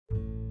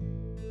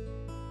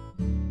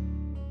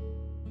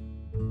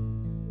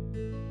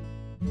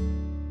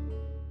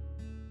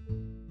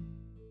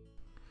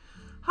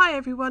Hi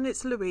everyone,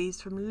 it's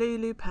Louise from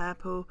Lulu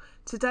Purple.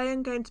 Today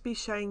I'm going to be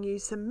showing you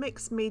some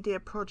mixed media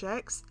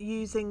projects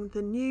using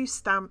the new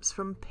stamps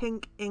from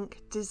Pink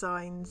Ink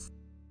Designs.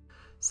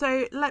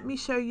 So let me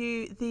show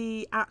you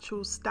the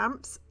actual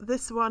stamps.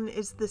 This one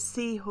is the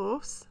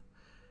seahorse,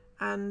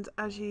 and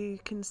as you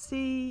can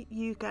see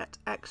you get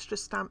extra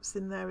stamps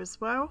in there as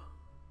well.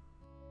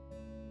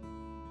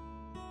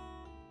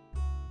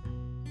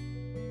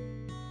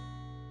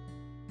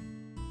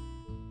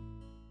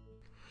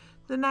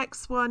 The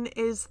next one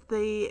is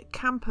the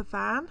camper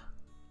van,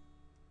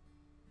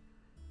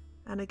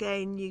 and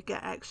again you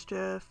get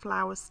extra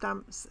flower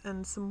stamps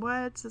and some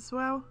words as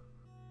well.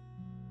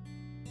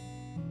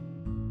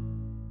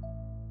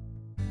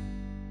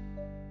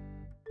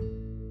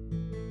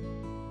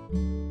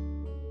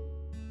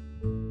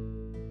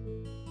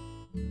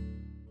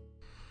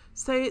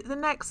 So the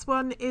next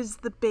one is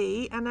the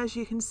bee, and as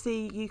you can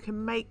see you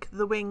can make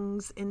the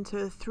wings into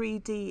a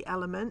 3D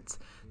element.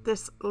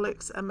 This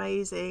looks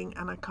amazing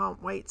and I can't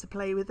wait to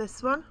play with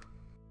this one.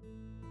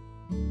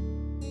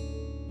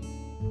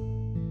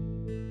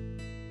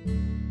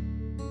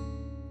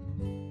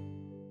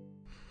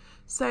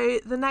 So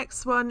the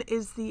next one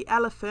is the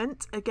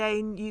elephant.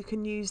 Again, you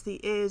can use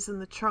the ears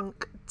and the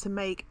trunk to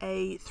make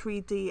a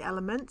 3D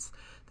element.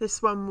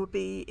 This one will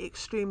be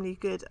extremely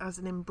good as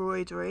an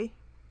embroidery.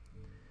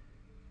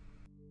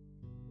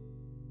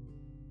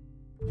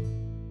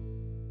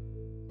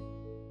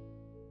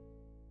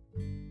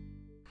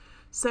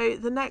 So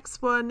the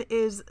next one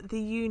is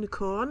the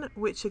unicorn,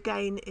 which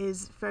again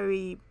is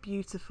very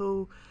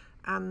beautiful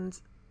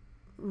and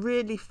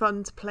really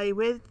fun to play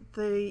with.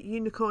 The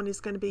unicorn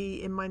is going to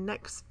be in my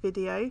next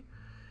video.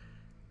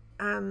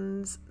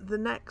 And the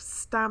next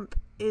stamp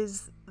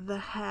is the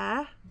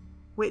hare,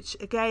 which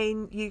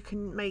again you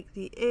can make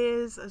the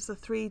ears as a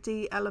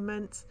 3D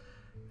element,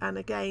 and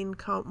again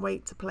can't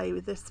wait to play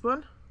with this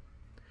one.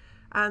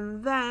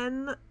 And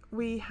then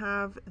we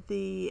have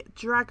the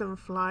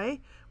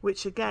dragonfly,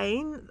 which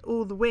again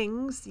all the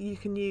wings you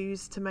can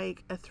use to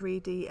make a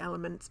 3D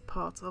element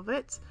part of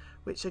it,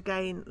 which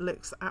again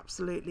looks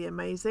absolutely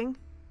amazing.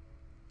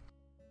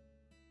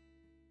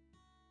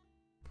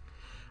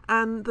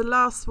 And the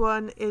last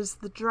one is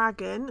the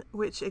dragon,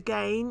 which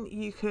again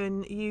you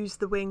can use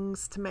the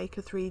wings to make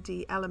a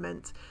 3D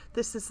element.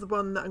 This is the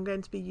one that I'm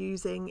going to be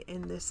using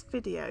in this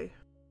video.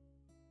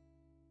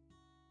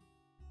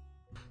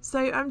 So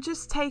I'm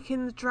just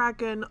taking the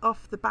dragon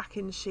off the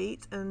backing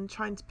sheet and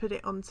trying to put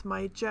it onto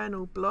my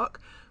journal block,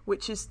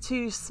 which is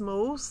too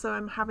small, so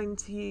I'm having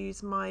to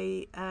use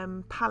my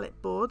palette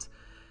board.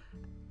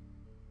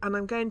 And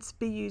I'm going to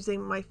be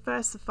using my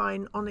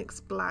Versafine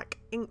Onyx Black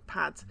ink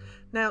pad.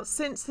 Now,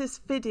 since this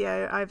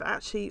video I've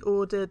actually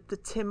ordered the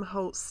Tim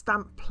Holtz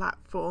stamp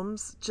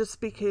platforms, just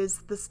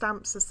because the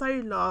stamps are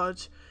so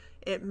large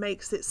it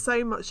makes it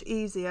so much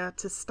easier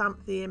to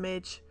stamp the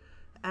image,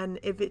 and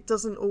if it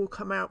doesn't all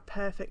come out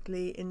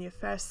perfectly in your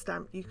first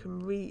stamp you can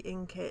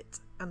re-ink it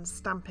and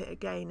stamp it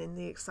again in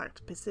the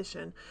exact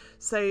position.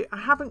 So I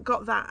haven't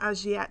got that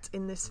as yet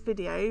in this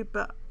video,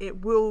 but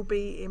it will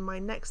be in my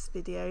next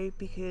video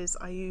because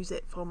I use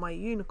it for my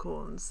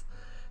unicorns.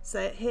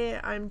 So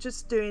here I'm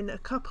just doing a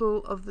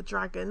couple of the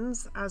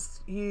dragons.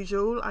 As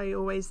usual, I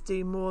always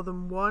do more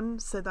than one,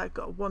 so that I've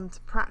got one to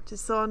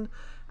practice on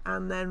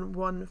and then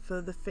one for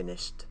the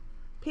finished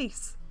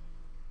piece.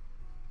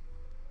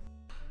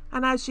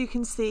 And as you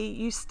can see,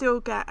 you still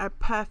get a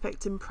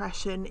perfect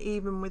impression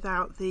even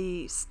without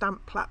the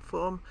stamp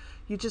platform.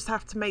 You just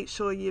have to make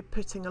sure you're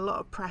putting a lot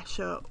of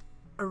pressure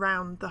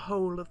around the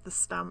whole of the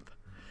stamp.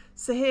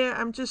 So here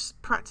I'm just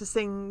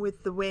practicing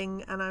with the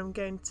wing, and I'm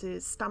going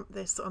to stamp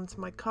this onto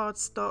my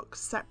cardstock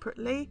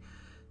separately.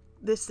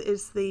 This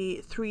is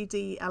the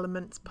 3D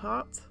elements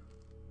part.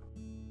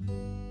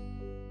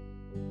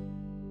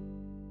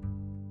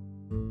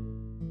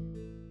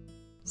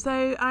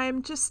 So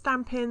I'm just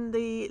stamping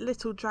the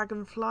little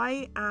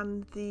dragonfly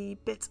and the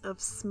bit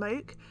of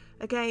smoke.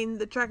 Again,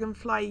 the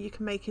dragonfly you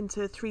can make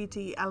into a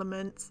 3D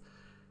element.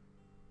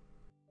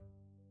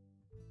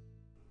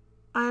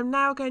 I am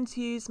now going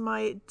to use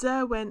my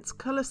Derwent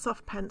Colour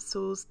Soft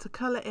pencils to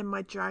colour in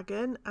my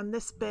dragon, and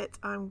this bit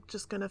I'm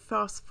just going to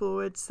fast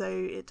forward so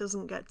it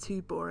doesn't get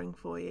too boring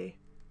for you.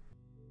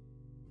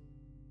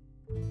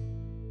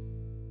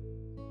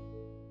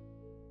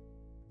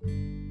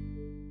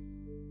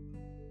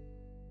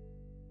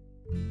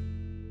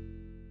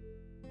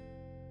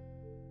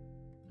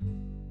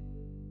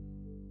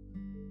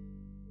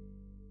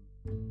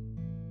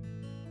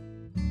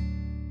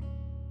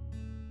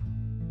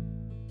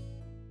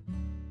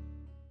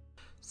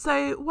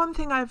 So one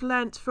thing I've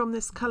learnt from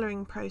this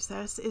colouring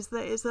process is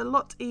that it's a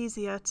lot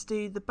easier to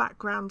do the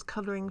background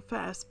colouring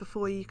first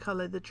before you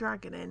colour the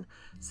dragon in.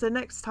 So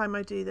next time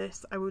I do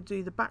this I will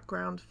do the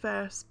background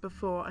first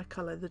before I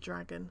colour the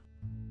dragon.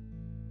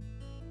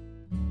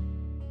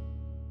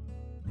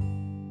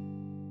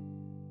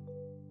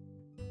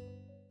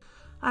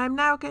 I am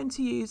now going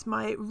to use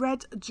my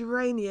red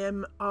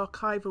geranium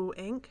archival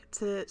ink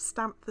to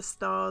stamp the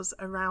stars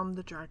around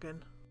the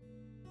dragon.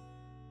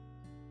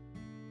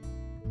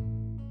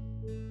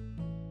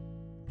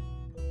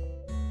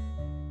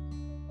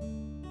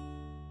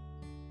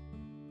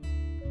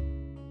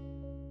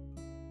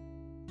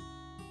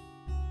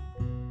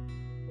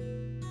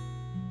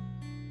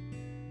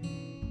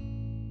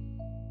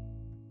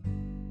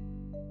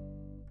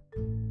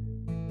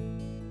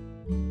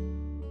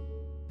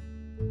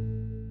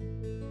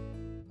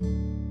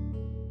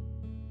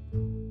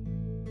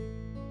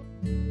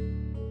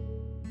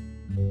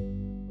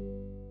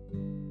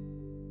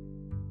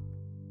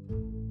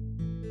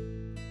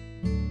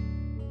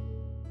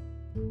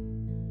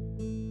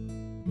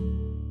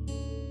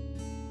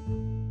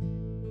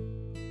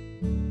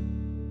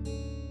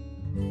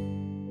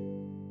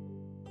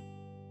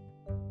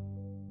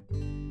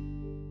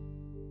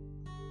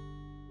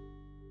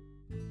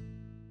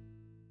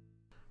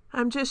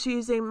 I'm just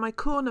using my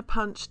corner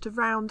punch to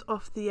round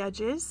off the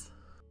edges.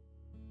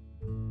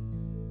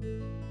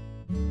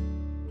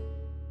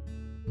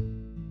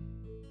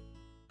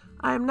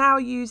 I am now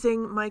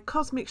using my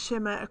Cosmic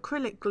Shimmer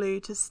acrylic glue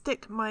to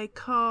stick my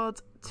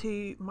card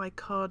to my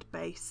card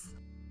base.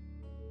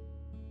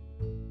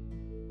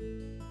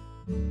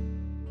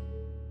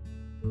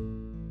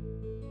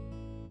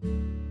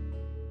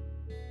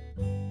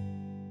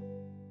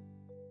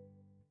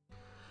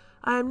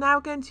 I am now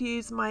going to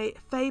use my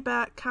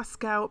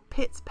Faber-Castell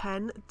Pitt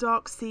pen,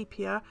 dark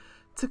sepia,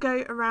 to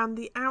go around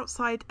the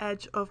outside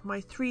edge of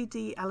my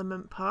 3D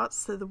element parts,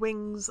 so the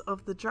wings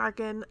of the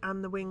dragon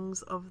and the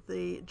wings of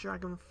the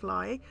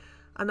dragonfly,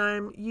 and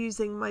I'm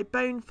using my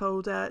bone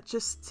folder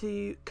just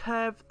to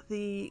curve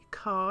the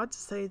card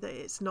so that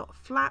it's not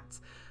flat,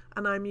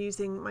 and I'm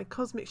using my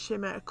Cosmic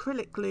Shimmer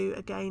acrylic glue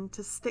again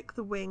to stick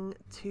the wing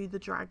to the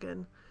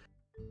dragon.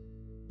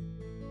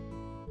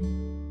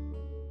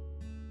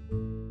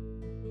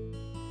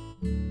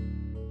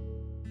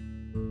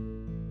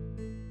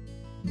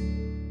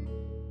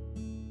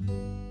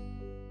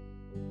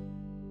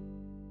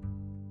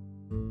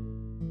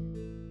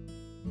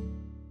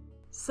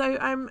 So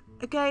I'm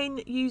again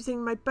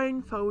using my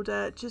bone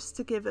folder just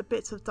to give a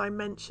bit of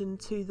dimension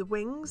to the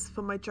wings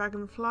for my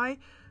dragonfly,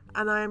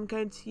 and I am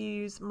going to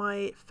use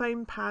my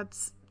foam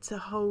pads to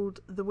hold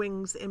the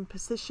wings in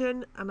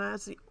position, and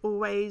as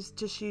always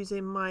just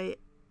using my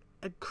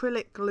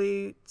acrylic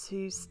glue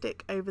to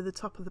stick over the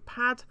top of the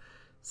pad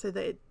so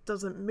that it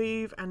doesn't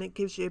move and it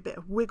gives you a bit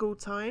of wiggle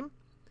time.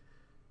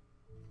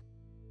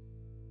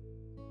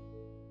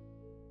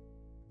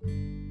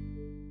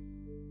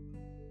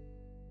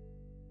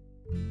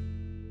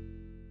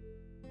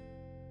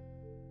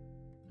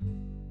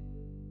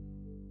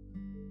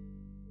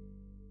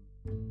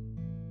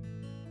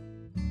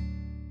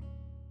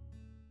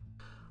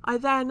 I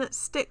then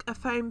stick a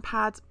foam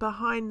pad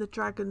behind the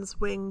dragon's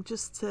wing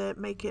just to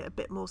make it a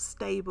bit more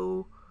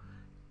stable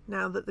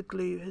now that the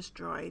glue has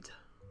dried.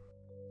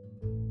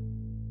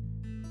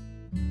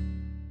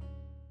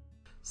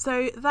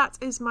 So that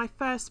is my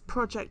first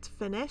project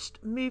finished.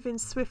 Moving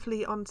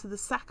swiftly on to the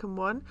second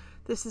one.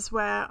 This is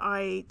where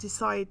I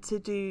decide to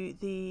do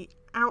the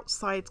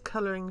outside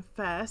colouring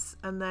first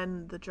and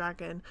then the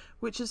dragon,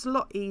 which is a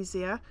lot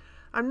easier.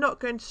 I'm not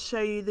going to show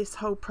you this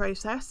whole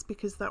process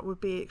because that would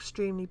be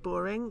extremely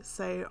boring,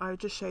 so I'll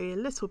just show you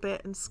a little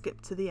bit and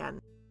skip to the end.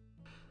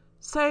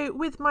 So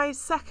with my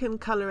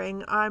second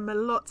colouring, I'm a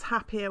lot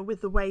happier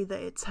with the way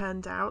that it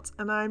turned out,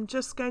 and I'm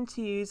just going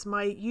to use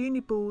my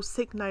Uniball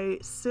Signo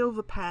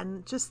silver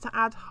pen just to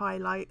add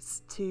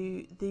highlights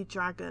to the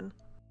dragon.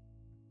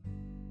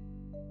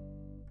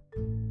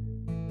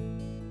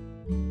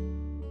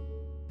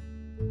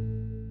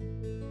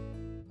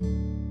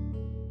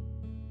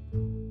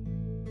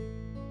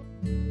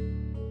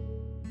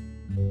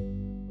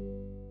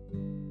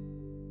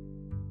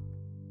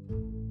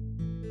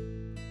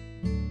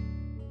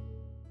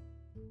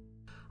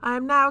 I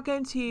am now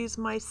going to use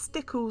my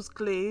Stickles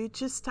glue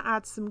just to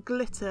add some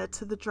glitter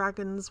to the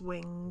dragon's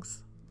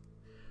wings.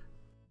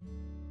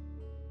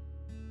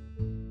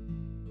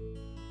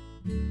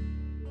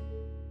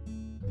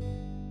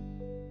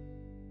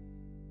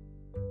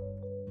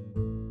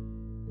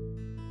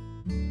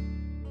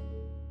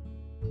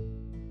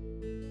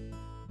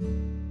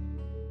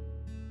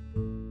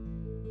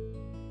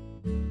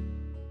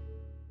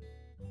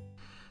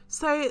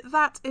 So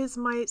that is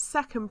my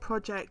second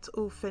project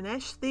all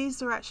finished.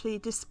 These are actually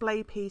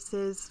display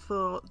pieces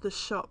for the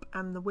shop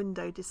and the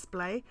window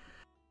display.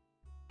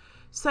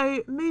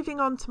 So moving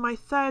on to my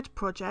third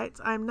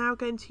project, I'm now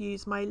going to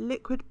use my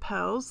liquid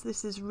pearls.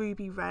 This is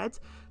ruby red.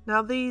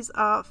 Now these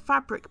are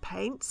fabric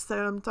paints,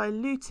 so I'm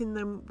diluting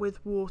them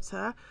with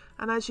water,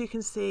 and as you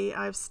can see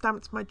I've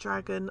stamped my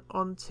dragon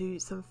onto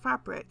some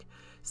fabric.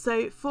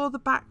 So for the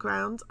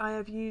background I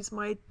have used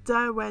my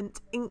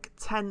Derwent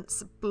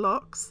Inktense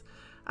blocks,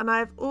 and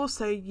I've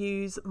also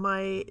used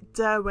my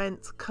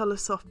Derwent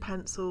Coloursoft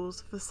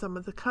pencils for some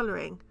of the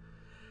colouring.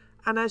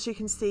 And as you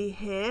can see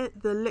here,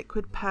 the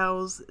liquid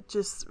pearls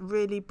just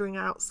really bring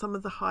out some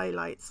of the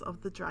highlights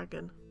of the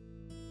dragon.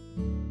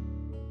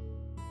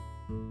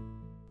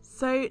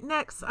 So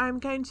next I'm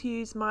going to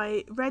use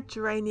my red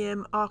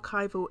geranium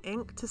archival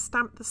ink to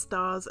stamp the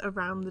stars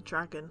around the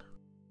dragon.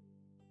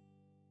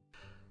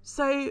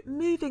 So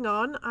moving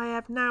on, I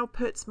have now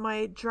put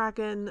my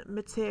dragon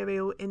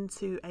material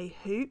into a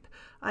hoop.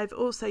 I've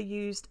also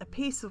used a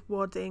piece of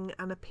wadding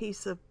and a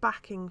piece of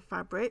backing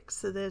fabric,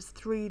 so there's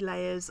 3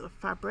 layers of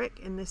fabric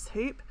in this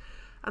hoop,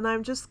 and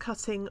I'm just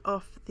cutting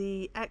off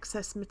the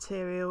excess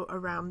material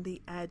around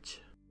the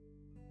edge.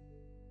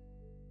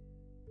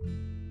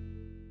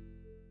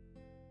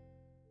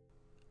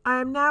 I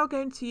am now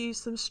going to use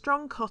some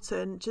strong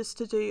cotton just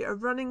to do a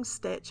running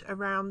stitch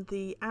around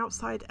the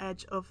outside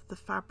edge of the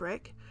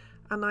fabric,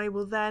 and I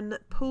will then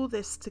pull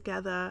this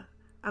together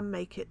and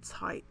make it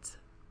tight.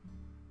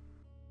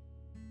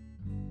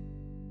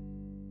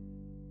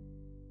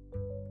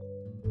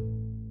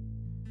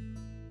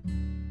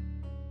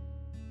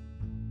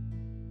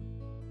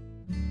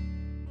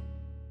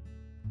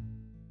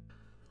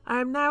 I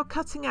am now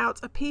cutting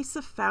out a piece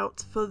of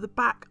felt for the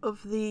back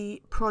of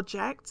the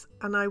project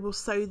and I will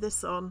sew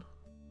this on.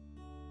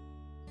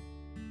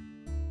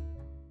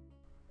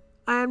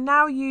 I am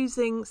now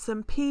using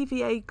some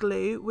PVA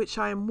glue which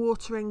I am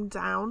watering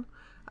down,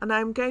 and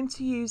I'm going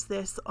to use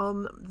this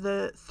on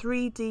the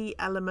 3D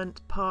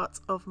element part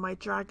of my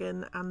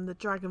dragon and the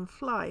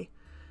dragonfly.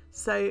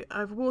 So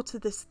I've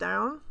watered this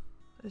down,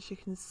 as you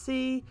can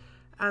see,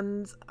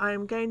 and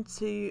I'm going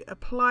to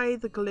apply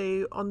the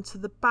glue onto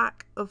the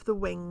back of the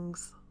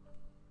wings.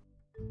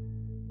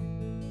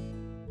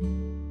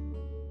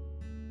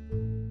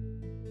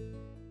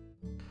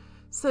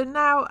 So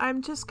now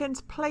I'm just going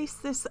to place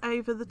this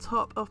over the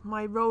top of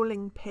my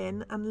rolling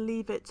pin and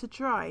leave it to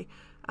dry,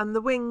 and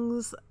the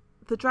wings,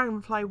 the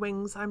dragonfly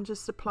wings, I'm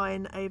just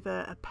applying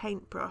over a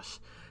paintbrush.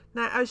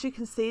 Now as you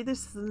can see,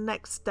 this is the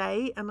next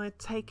day and I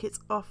take it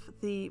off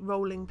the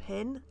rolling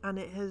pin and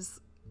it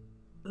has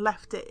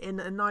left it in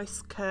a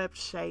nice curved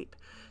shape.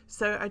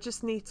 So I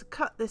just need to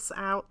cut this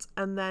out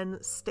and then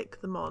stick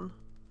them on.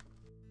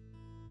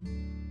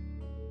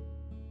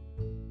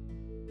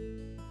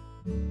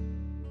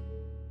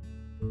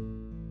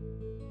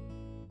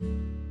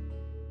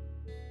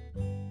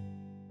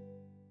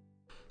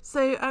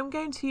 So I'm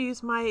going to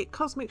use my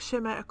Cosmic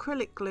Shimmer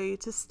acrylic glue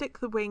to stick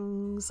the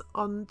wings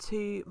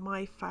onto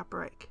my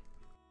fabric.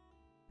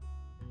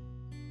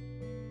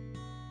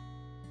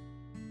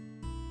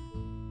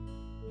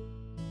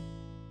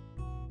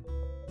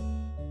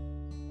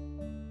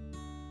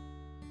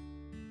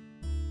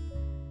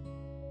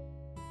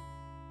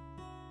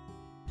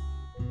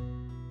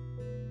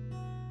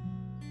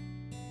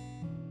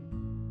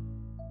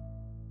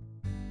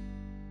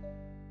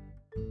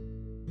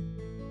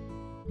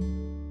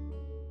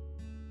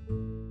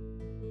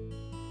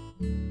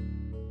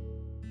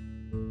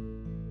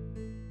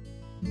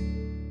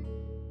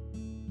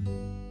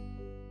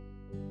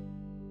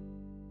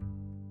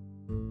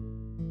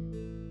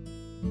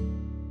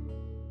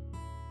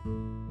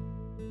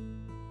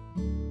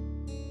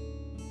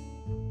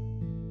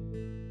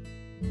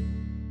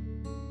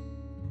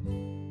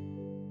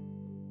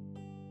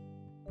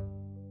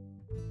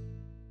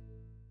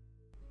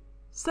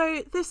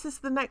 So this is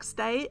the next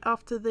day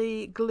after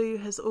the glue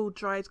has all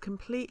dried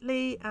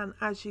completely, and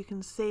as you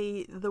can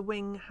see, the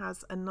wing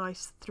has a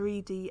nice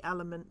 3D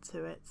element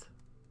to it.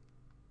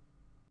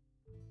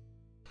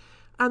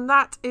 And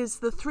that is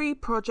the 3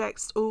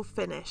 projects all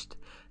finished.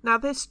 Now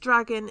this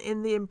dragon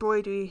in the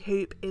embroidery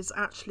hoop is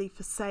actually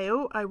for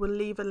sale. I will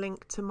leave a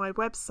link to my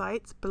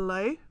website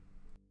below.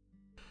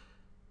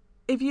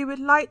 If you would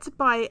like to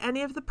buy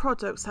any of the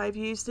products I've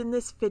used in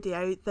this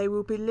video, they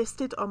will be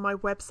listed on my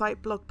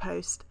website blog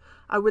post.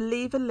 I will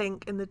leave a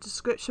link in the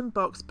description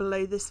box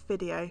below this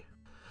video.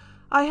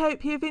 I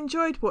hope you've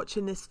enjoyed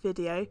watching this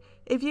video.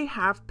 If you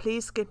have,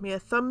 please give me a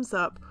thumbs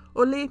up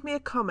or leave me a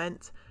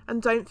comment,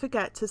 and don't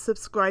forget to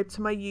subscribe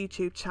to my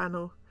YouTube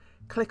channel.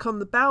 Click on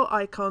the bell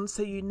icon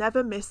so you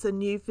never miss a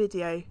new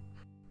video.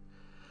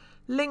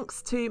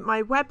 Links to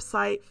my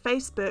website,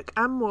 Facebook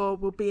and more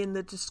will be in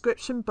the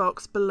description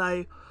box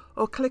below,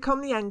 or click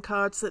on the end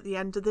cards at the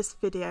end of this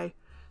video.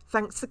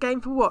 Thanks again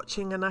for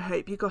watching and I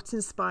hope you got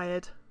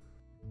inspired.